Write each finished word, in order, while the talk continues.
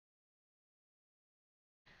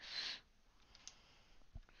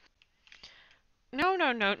No,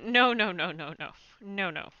 no, no, no, no, no, no, no. No,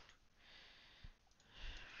 no.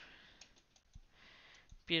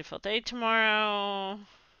 Beautiful day tomorrow.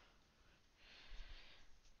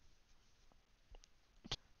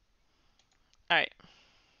 Alright.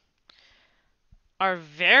 Are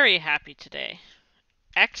very happy today.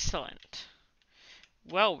 Excellent.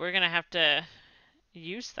 Well, we're gonna have to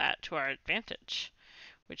use that to our advantage,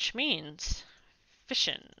 which means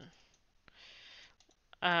fishing.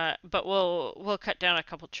 But we'll cut down a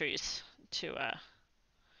couple trees to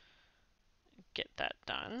get that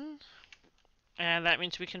done, and that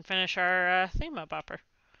means we can finish our thingamabopper.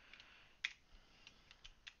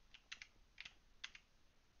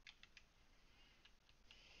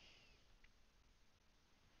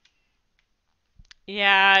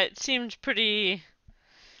 Yeah, it seemed pretty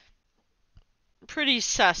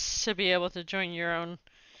sus to be able to join your own.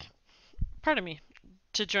 Pardon me,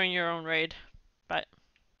 to join your own raid, but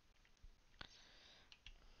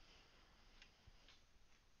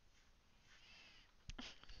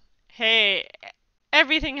hey,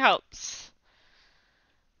 everything helps.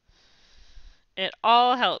 It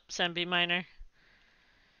all helps, MB Miner.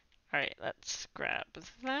 Alright, let's grab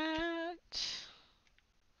that.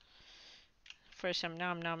 For some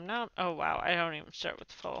nom nom nom. Oh wow, I don't even start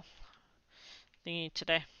with full thingy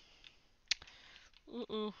today. Ooh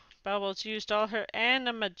ooh. Bubbles used all her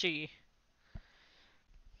energy.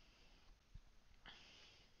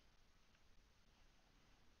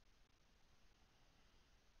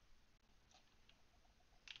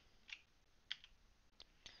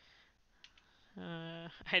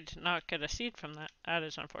 I did not get a seed from that. That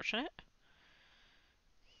is unfortunate.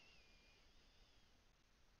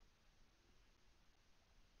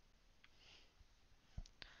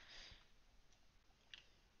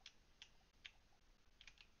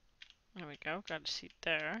 There we go. Got a seed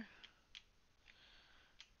there.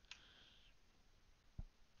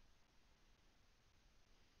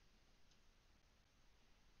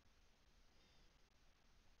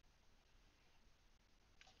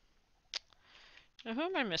 Now who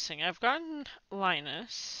am I missing? I've gotten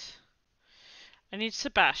Linus. I need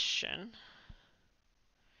Sebastian.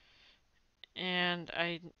 And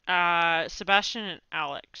Sebastian and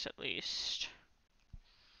Alex at least.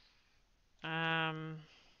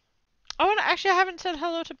 Oh, and actually I haven't said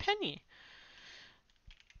hello to Penny.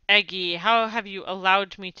 Eggy, how have you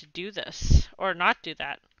allowed me to do this? Or not do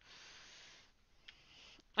that?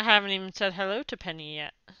 I haven't even said hello to Penny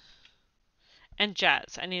yet. And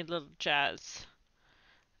Jazz. I need little Jazz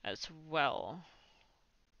as well.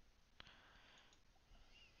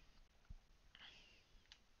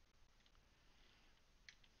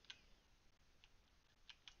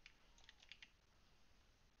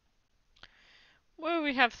 Whoa,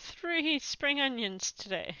 we have 3 spring onions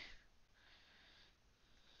today.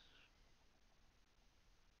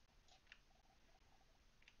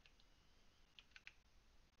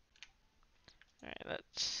 Alright,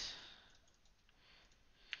 let's...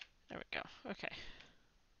 There we go. Okay.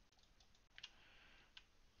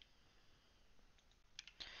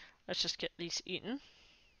 Let's just get these eaten.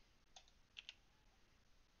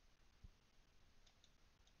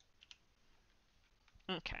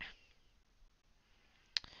 Okay.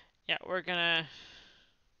 Yeah, we're gonna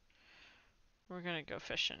go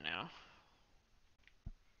fishing now.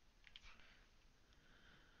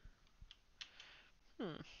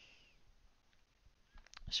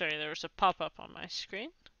 Sorry, there was a pop-up on my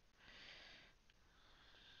screen.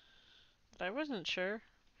 But I wasn't sure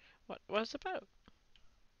what it was about.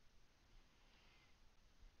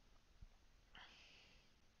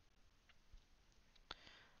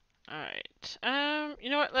 Alright. You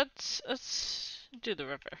know what? Let's do the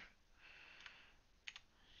river.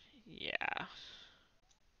 Yeah.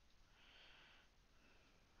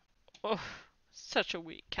 Oh, such a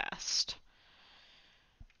weak cast.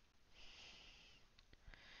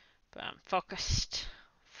 But I'm focused.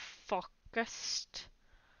 Focused.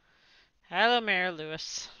 Hello, Mary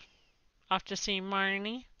Lewis. Off to see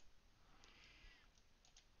Marnie.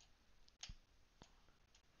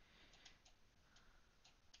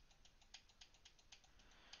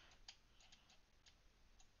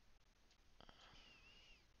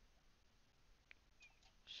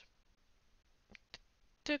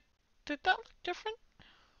 Did that look different?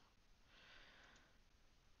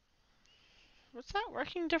 Was that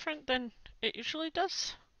working different than it usually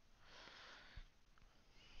does?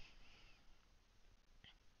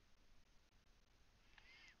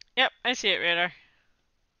 Yep, I see it, Radar.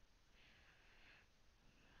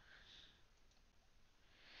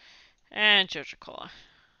 And Joja Cola.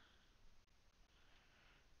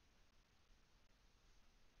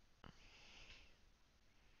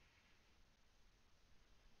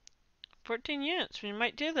 14 units. We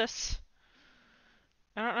might do this.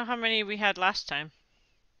 I don't know how many we had last time.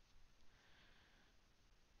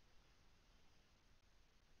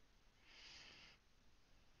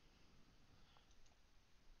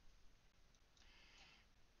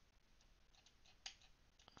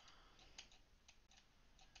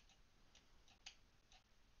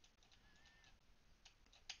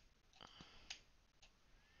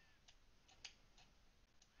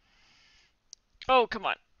 Oh, come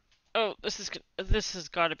on. Oh, this has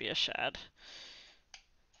got to be a shad.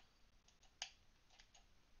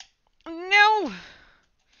 No!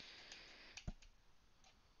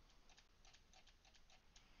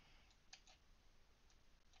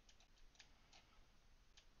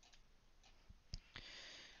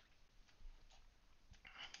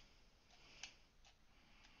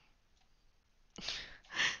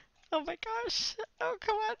 Oh my gosh. Oh,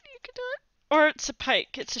 come on. You can do it. Or it's a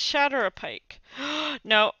pike. It's a shad or a pike.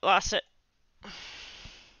 No, lost it.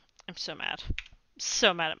 I'm so mad.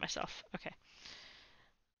 So mad at myself. Okay.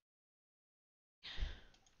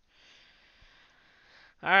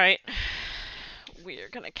 Alright. We are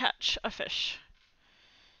gonna catch a fish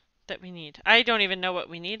that we need. I don't even know what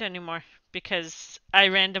we need anymore because I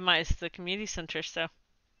randomized the community center, so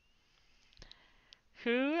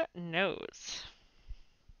who knows?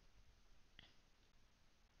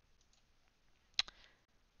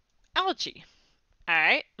 Algae.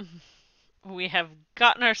 Alright. We have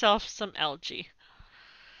gotten ourselves some algae.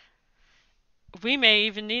 We may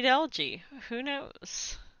even need algae. Who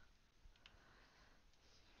knows?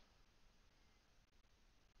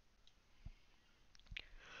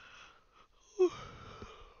 Woo!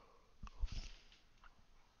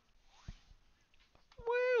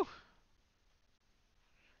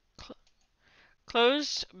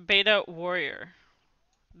 Closed beta warrior.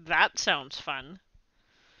 That sounds fun.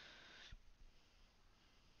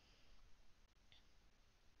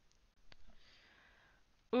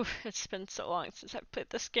 Ooh, it's been so long since I've played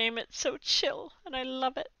this game. It's so chill, and I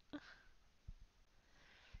love it.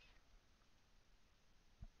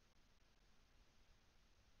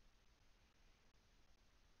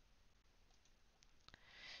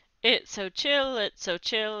 It's so chill, it's so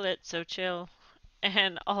chill, it's so chill.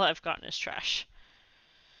 And all I've gotten is trash.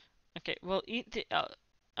 Okay, we'll eat the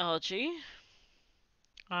algae.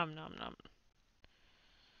 Nom nom.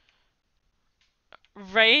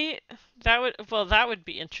 Right? That would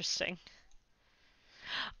be interesting.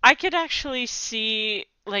 I could actually see,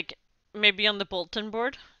 like, maybe on the bulletin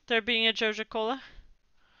board, there being a Joja Cola.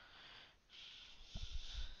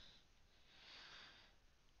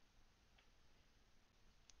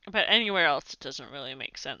 But anywhere else, it doesn't really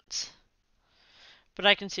make sense. But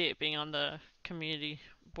I can see it being on the community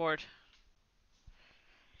board.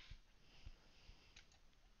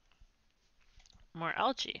 More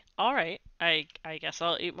algae. Alright, I guess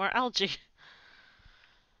I'll eat more algae.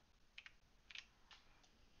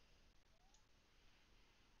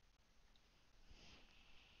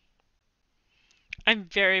 I'm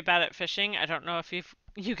very bad at fishing. I don't know if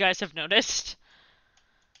you guys have noticed.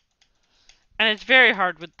 And it's very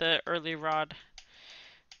hard with the early rod.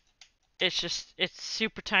 It's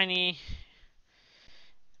super tiny.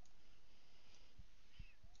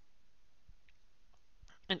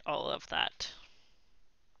 And all of that.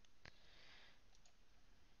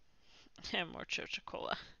 And more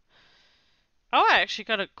Coca-Cola. Oh, I actually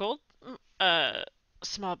got a gold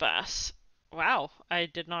small bass. Wow, I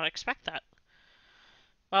did not expect that.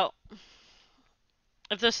 Well,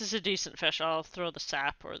 if this is a decent fish, I'll throw the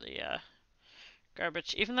sap or the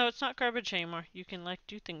garbage. Even though it's not garbage anymore, you can like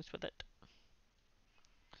do things with it.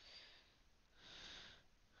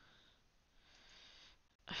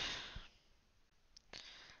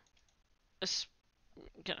 It's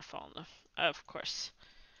gonna fall in the... Of course.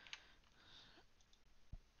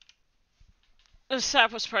 The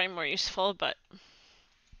sap was probably more useful, but...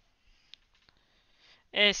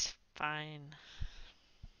 It's fine.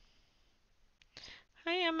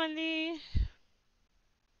 Hi, Emily.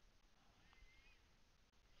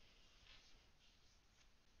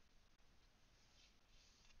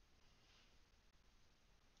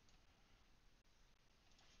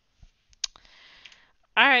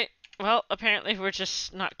 Alright, well, apparently we're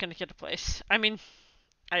just not gonna get a place. I mean,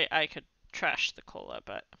 I could trash the cola,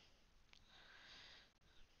 but...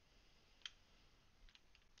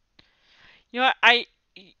 You know what,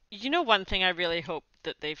 you know one thing I really hope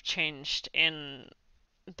that they've changed in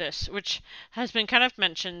this, which has been kind of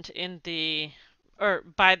mentioned in the... or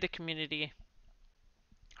by the community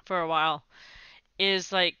for a while,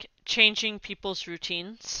 is like changing people's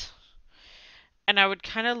routines. And I would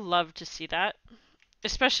kind of love to see that,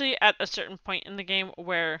 especially at a certain point in the game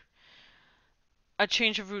where a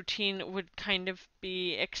change of routine would kind of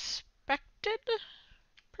be expected,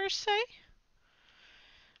 per se.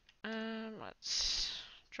 Let's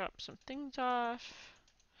drop some things off.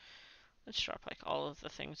 Let's drop like all of the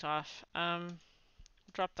things off.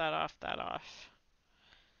 Drop that off, that off,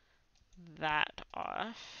 that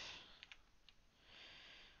off.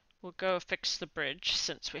 We'll go fix the bridge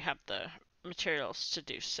since we have the materials to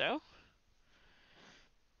do so.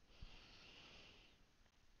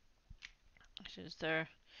 Is there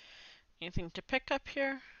anything to pick up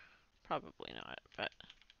here? Probably not, but...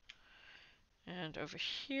 And over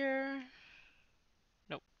here...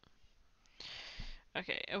 Nope.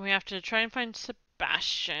 Okay, and we have to try and find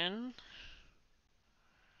Sebastian.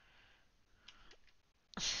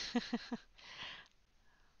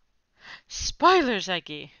 Spoilers,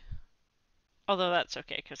 Eggy! Although that's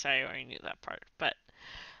okay, because I already knew that part, but...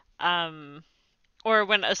 Or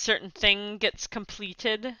when a certain thing gets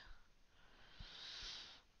completed.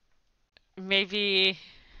 Maybe...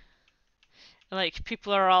 Like,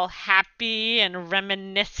 people are all happy and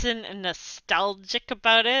reminiscent and nostalgic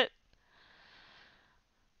about it.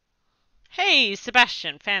 Hey,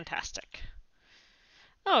 Sebastian, fantastic.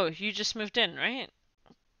 Oh, you just moved in, right?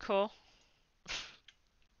 Cool.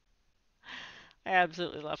 I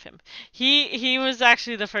absolutely love him. He was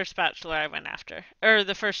actually the first bachelor I went after. Or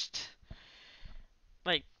the first,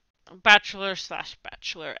 like, bachelor slash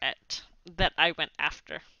bachelorette that I went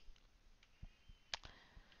after.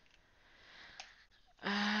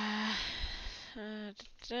 I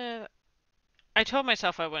told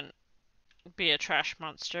myself I wouldn't be a trash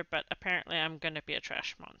monster, but apparently I'm gonna be a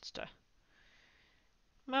trash monster.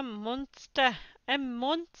 I'm a monster. A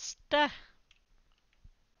monster.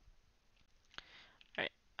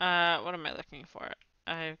 Right. What am I looking for?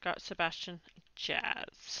 I've got Sebastian.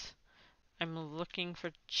 Jazz. I'm looking for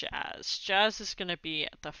Jazz. Jazz is gonna be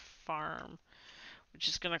at the farm, which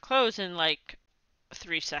is gonna close in like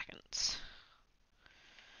 3 seconds.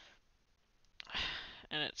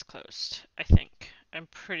 And it's closed, I think. I'm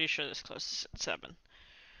pretty sure this closes at 7.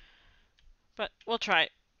 But we'll try.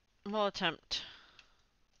 We'll attempt.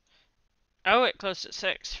 Oh, it closed at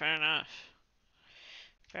 6. Fair enough.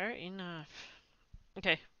 Fair enough.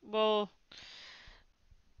 Okay, well...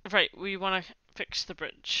 Right, we want to fix the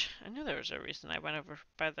bridge. I knew there was a reason I went over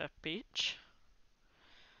by the beach.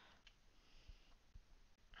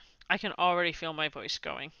 I can already feel my voice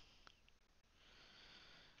going.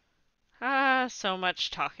 Ah, so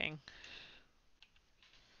much talking.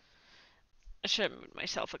 I should have made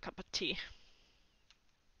myself a cup of tea.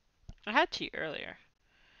 I had tea earlier.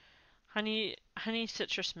 Honey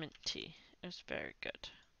citrus mint tea. It was very good.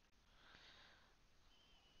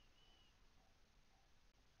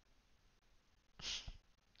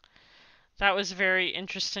 That was very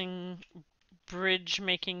interesting bridge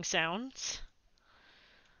making sounds.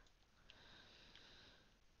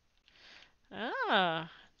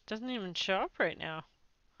 Ah, doesn't even show up right now.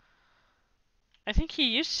 I think he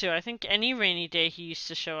used to. I think any rainy day he used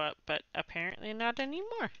to show up, but apparently not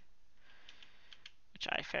anymore. Which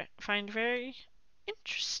I find very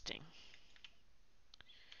interesting.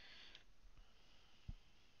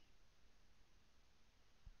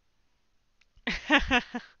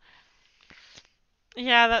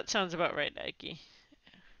 Yeah, that sounds about right, Eggy.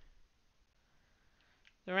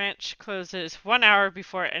 The ranch closes 1 hour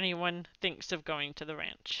before anyone thinks of going to the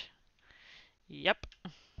ranch. Yep.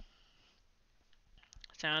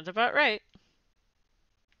 Sounds about right.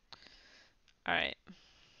 Alright.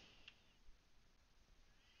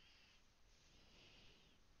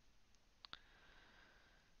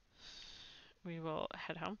 We will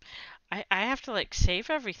head home. I have to, like, save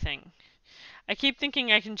everything. I keep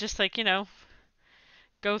thinking I can just, like, you know,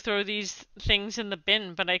 go throw these things in the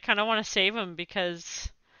bin, but I kind of want to save them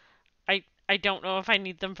because I don't know if I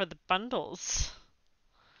need them for the bundles.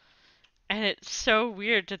 And it's so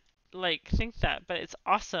weird to, like, think that, but it's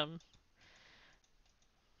awesome.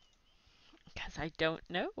 Because I don't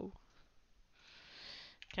know.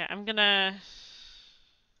 Okay, I'm gonna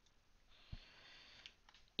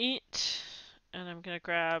eat, and I'm gonna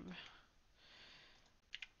grab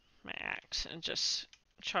my axe and just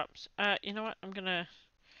chop. You know what? I'm gonna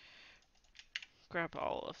grab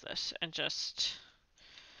all of this and just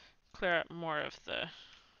clear up more of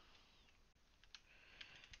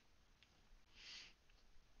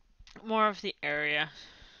the area.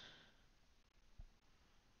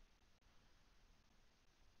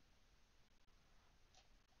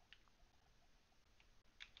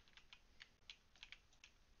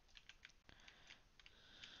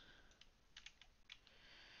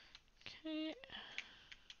 Okay.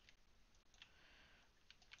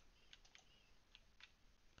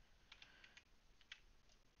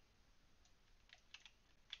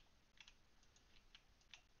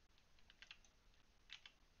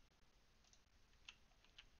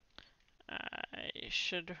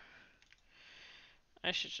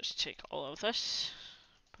 I should just take all of this.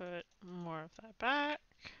 Put more of that back.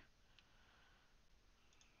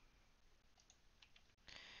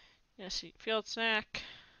 Yes, eat field snack.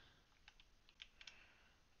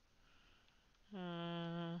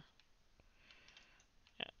 Yeah,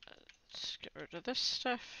 let's get rid of this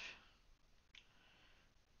stuff.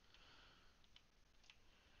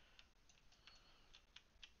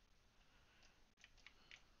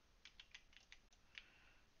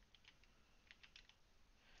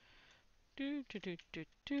 Do do do do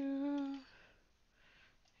do. I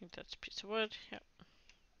think that's a piece of wood. Yep.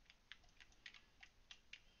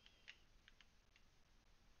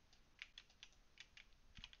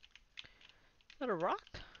 Is that a rock?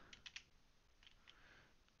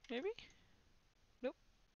 Maybe? Nope.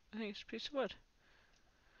 I think it's a piece of wood.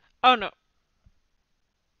 Oh no.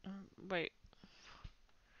 Wait.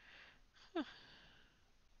 Huh.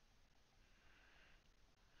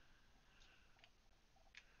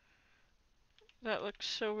 That looks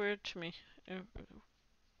so weird to me.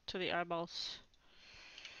 To the eyeballs.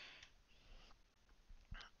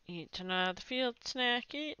 Eat another field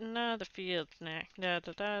snack. Eat another field snack. Da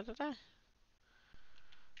da da da da.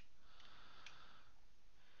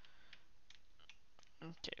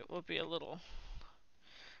 Okay, we'll be a little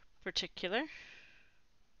particular.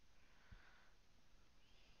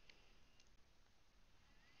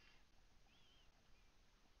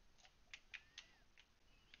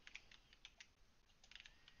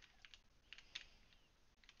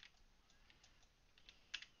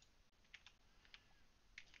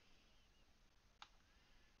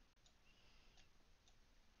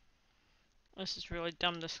 This is really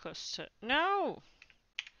dumb this close to... No!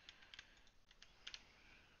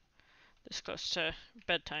 This close to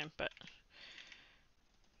bedtime, but...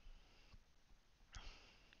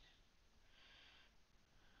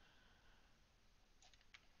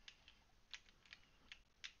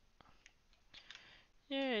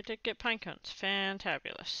 Yeah, I did get pine cones.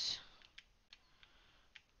 Fantabulous.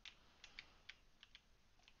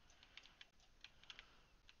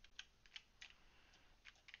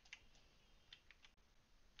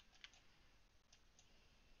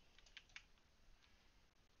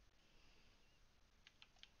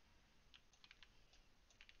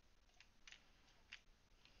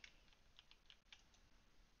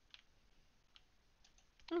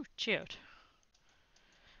 Oh, geode.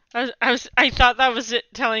 I thought that was it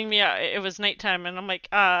telling me it was nighttime, and I'm like,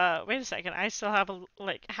 wait a second, I still have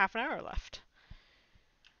like half an hour left.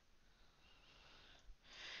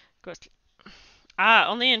 Go to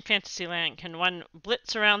only in Fantasyland can one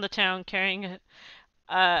blitz around the town carrying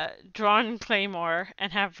a drawn claymore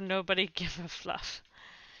and have nobody give a fluff.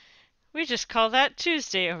 We just call that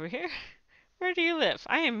Tuesday over here. Where do you live?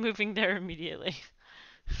 I am moving there immediately.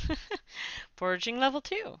 Foraging level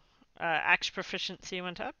 2. Axe proficiency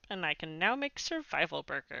went up, and I can now make survival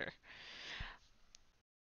burger.